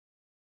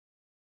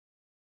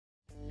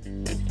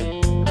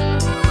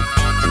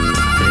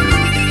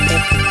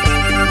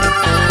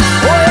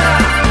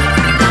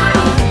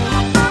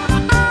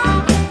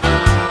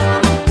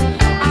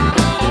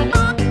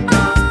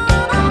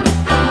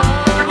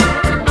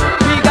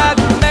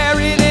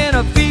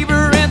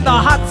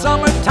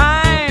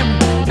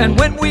And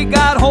when we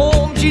got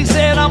home, she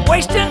said, I'm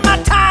wasting my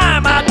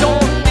time. I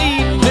don't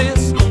need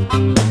this.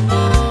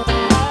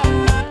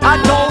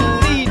 I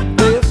don't need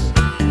this.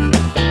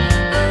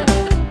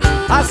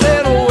 I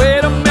said, oh,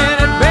 wait a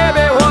minute,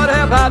 baby, what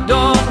have I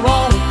done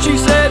wrong? She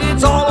said,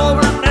 it's all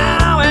over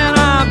now, and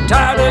I'm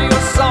tired of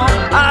your song.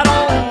 I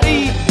don't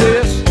need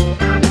this.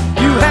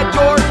 You had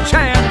your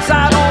chance.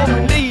 I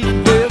don't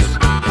need this.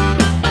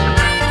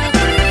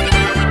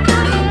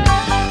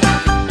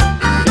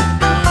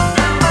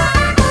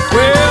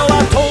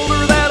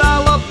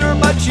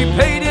 She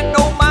paid it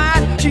no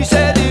mind. She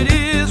said it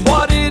is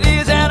what it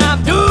is, and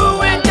I'm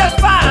doing just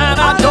fine.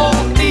 I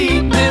don't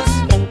need this.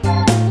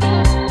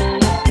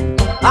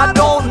 I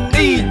don't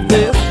need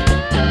this.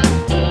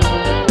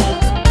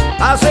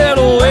 I said,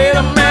 oh, wait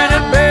a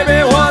minute,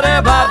 baby, what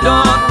have I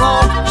done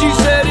wrong? She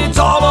said, it's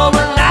all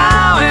over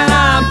now, and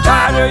I'm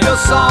tired of your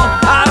song.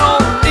 I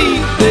don't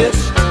need this.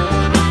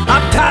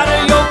 I'm tired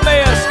of your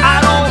mess.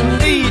 I don't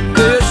need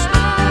this.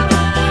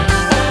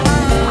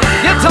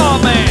 Guitar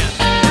man.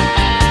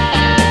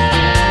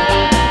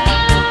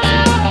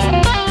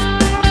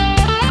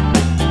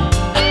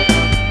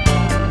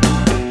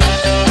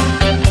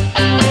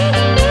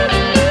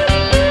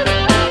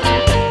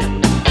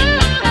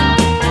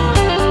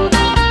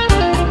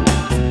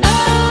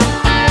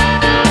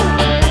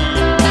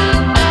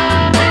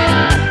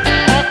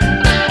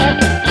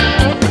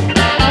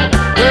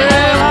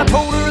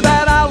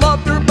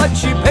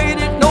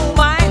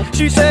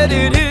 She said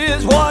it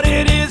is what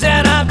it is,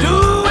 and I'm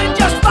doing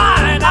just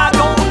fine. I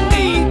don't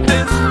need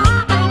this.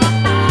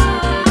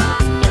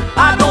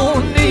 I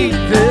don't need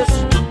this.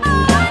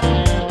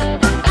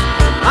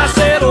 I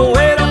said, oh,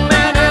 wait a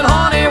minute,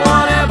 honey,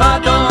 what have I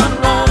done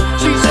wrong?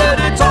 She said,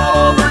 it's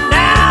all over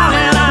now,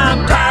 and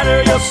I'm tired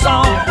of your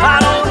song. I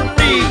don't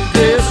need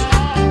this.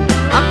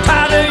 I'm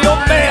tired of your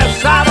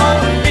mess. I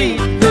don't need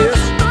this.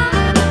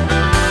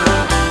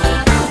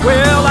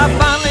 Well, I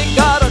finally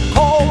got a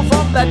call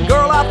from that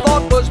girl I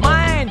thought was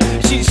mine.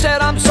 She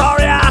said, I'm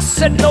sorry. I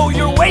said, no,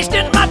 you're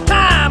wasting my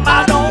time.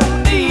 I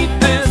don't need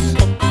this.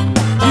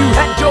 You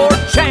had your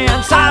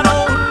chance. I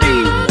don't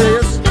need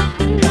this.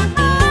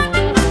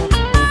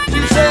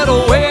 She said,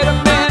 oh, wait a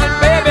minute,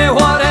 baby,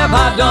 what have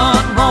I done?